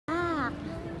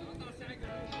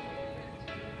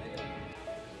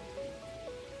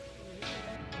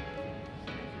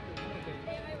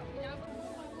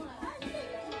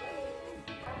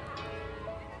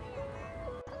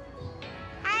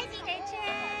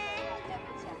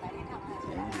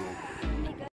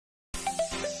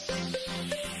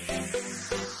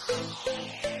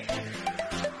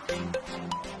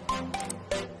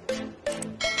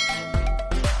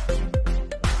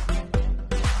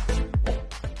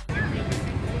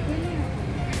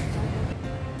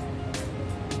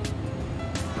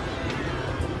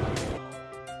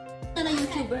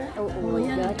Oo,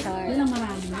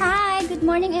 hi, good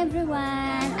morning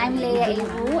everyone. I'm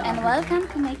Leawu and welcome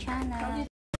to my channel.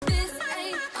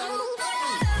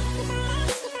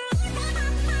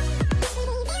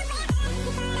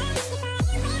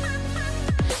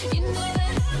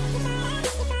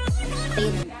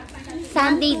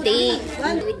 Sunday day,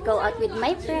 we'd go out with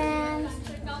my friends.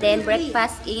 Then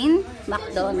breakfast in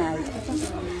McDonald's.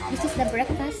 This is the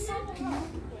breakfast.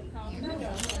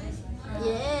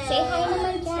 Yeah. Say hi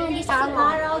naman dyan. This is si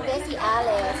Carol, this si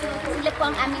Alice. Sila po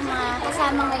ang aming mga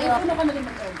kasama ngayon.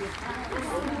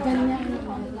 Ganyan.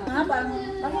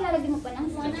 Bakit lalagyan mo pa ng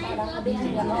salt? Parang kabihan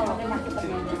niya mo.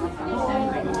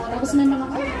 Tapos na naman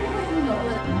ako.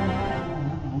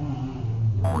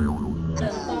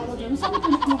 Saan ito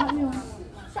nakmuha niyo?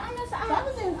 Saan?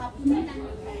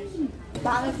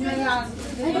 Bakit na yan?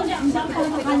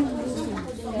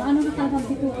 Ano na tawag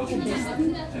dito ako best?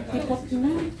 Hipot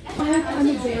na. Kahit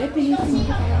ano ba, pilitin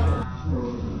ka kaya.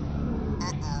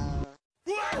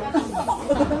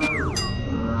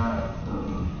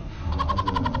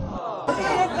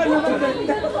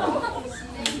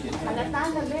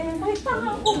 Halata be. Kahit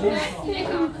tanga ako be.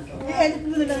 I-edit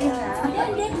mo na lang yan.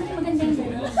 Hindi, maganda yun.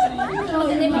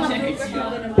 Maganda yung mga birds.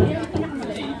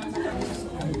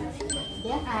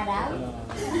 Yan, araw.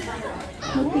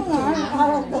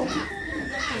 Araw to.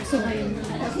 Sumayon.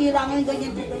 Nasira nga yung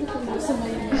ganyan dito.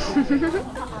 Sumayon.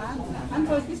 Ang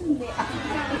tortis hindi.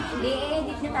 Hindi,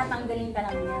 edit na tatanggalin ka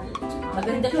lang niya.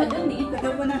 Maganda siya dun eh.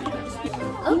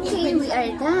 Okay, we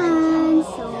are done.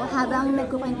 So, habang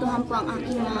nagkukwentuhan po ang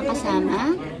aking mga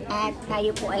kasama at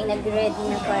tayo po ay nag-ready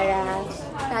na para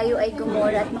tayo ay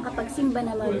gumora at makapagsimba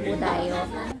naman po tayo.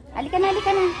 Halika na,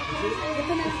 halika na.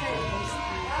 Ito na.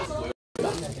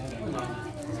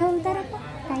 So, tara po.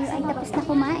 Tayo ay tapos na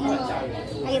kumain.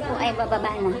 Tayo po ay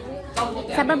bababa na.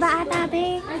 Sa baba ata,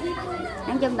 be.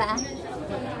 Nandiyan ba?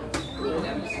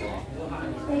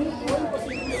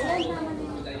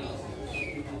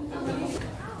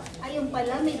 Ayun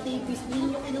pala, may babies.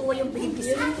 Hindi nyo kinuha yung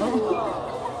babies.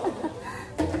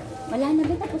 Wala na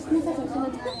ba? Tapos na sa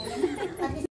susunod.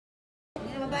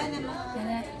 Baba na mo.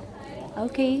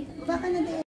 Okay. Baka na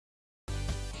din.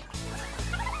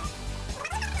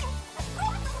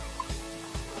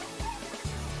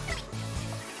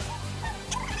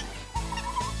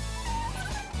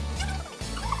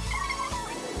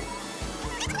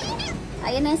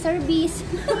 Ayan ang service.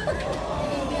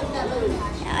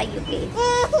 Ay, okay.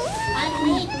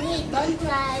 Wait. Don't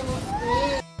try.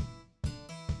 Wait.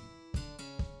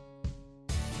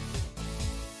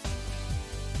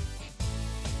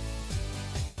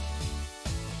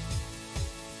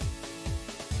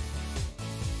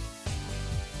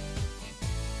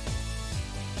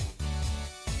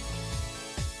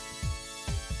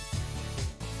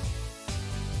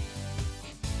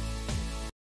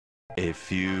 A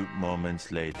few moments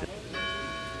later.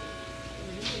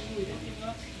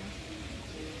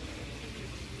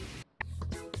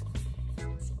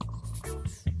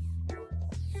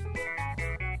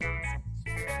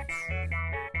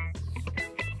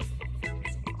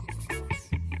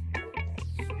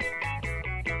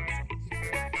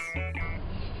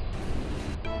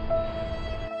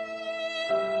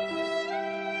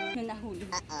 Nahuli.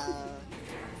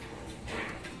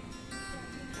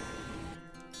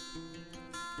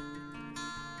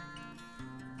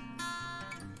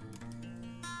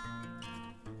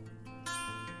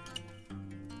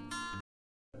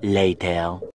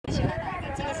 Later.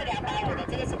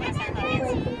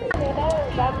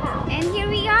 And here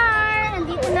we are!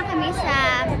 Nandito na kami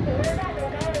sa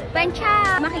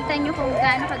Banqiao. Makita nyo kung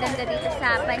gaano kaganda dito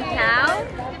sa Banqiao.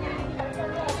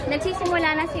 Nagsisimula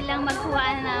na silang magkuha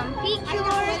ng picture.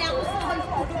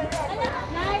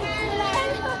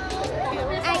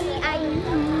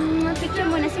 Picture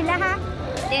muna sila ha.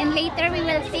 Then later we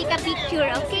will take a picture,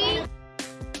 okay?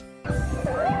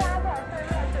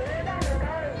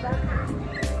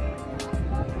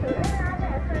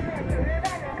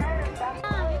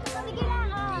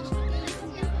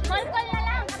 Call na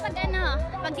lang kapag ano,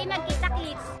 pag di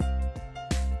magkita-kits.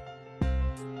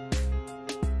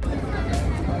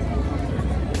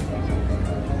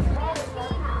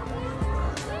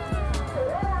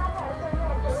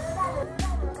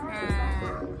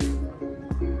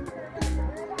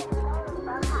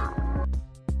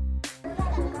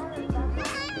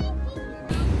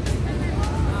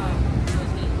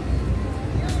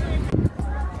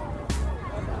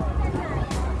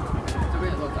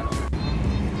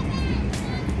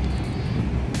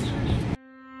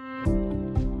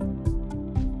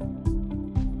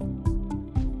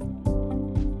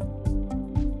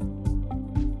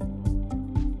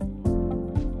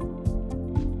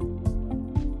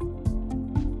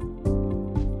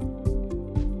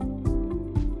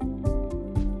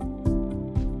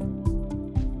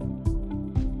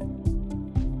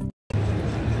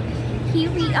 Here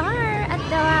we are at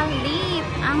the lift.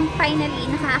 Finally,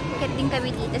 nakaakyat din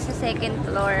kami dito sa second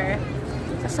floor.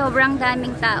 Sa sobrang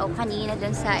daming tao kanina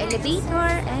dun sa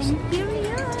elevator. And here we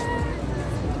are.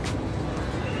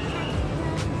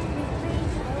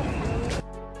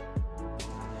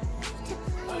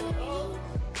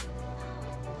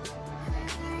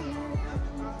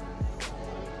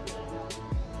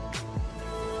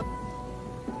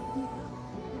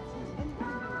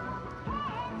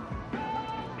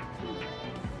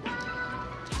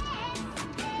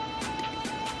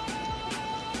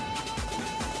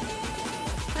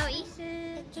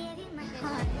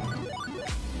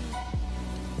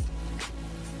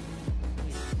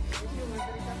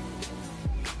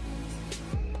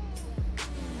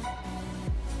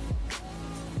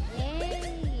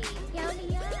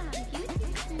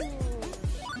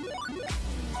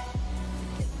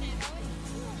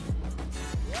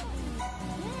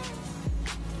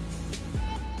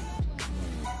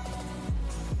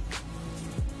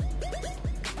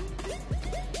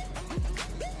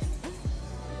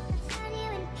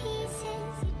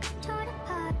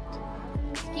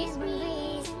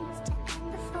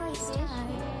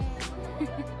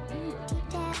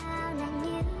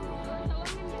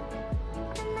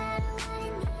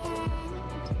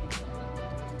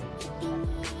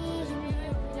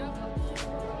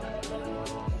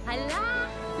 Hala!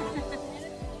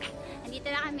 Andito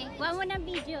na kami. Kuha mo ng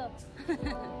video.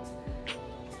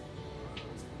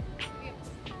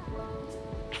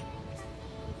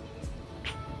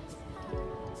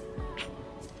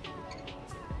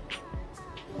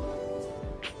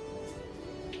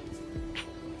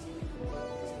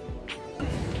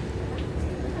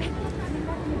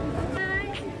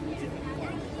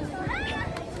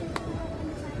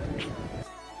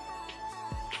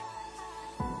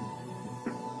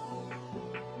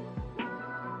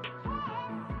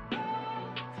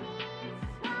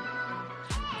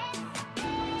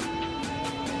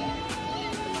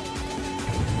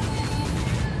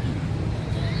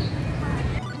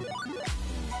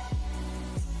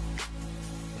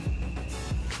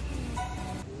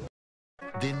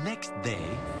 The next day,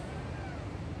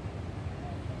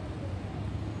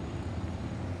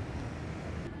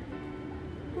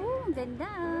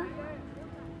 ganda.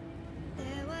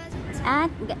 At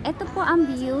ito po ang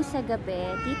view sa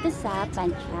gabi dito sa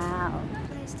Banqiao.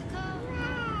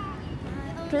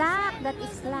 Clock, that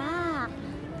is clock.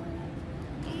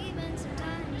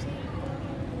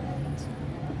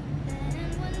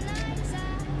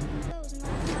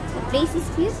 The place is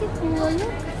beautiful.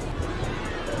 Look.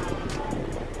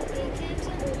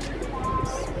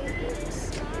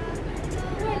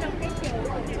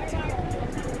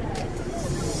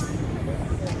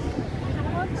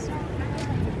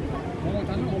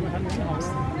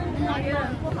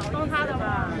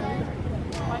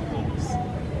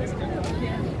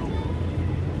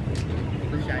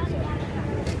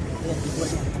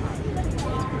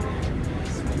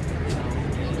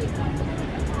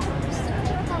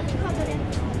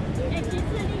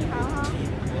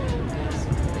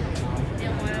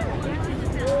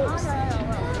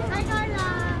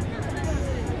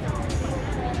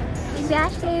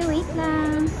 Ashley, wait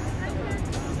lang.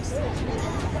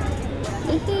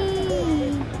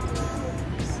 Yay!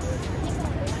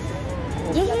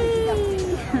 Yay!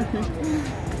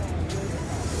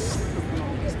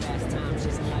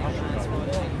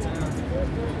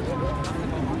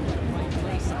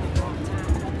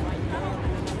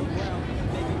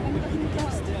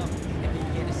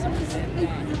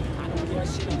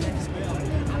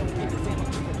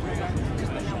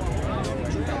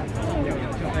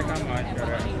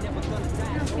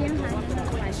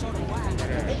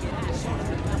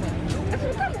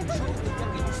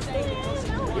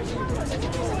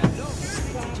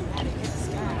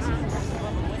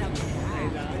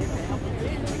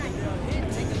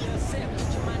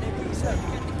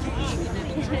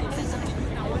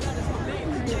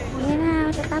 Yan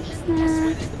na, tatapos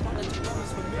na.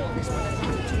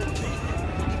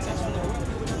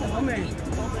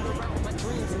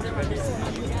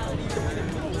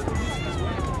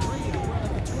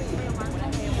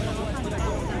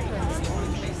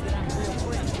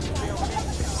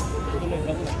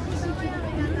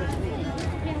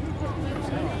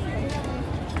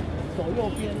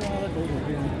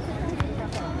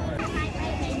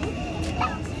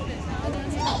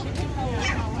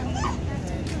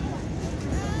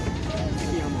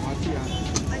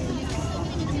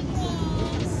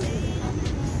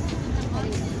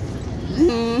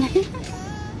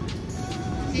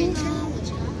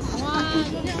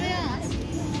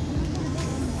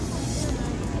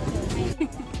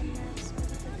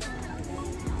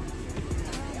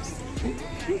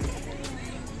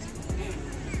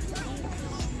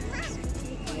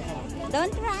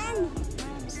 Don't run!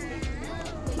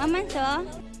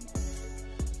 Mamanso?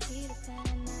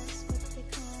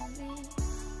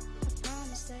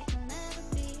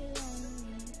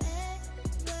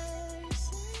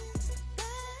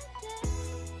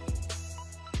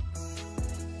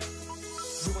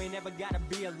 Never gotta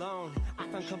be alone. I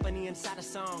found company inside a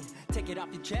song. Take it off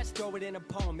your chest, throw it in a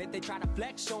poem. If they try to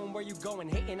flex, show them where you going.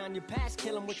 Hating on your past,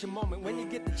 kill them with your moment. When you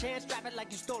get the chance, drop it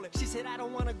like you stole it. She said I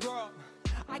don't wanna grow up,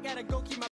 I gotta go keep my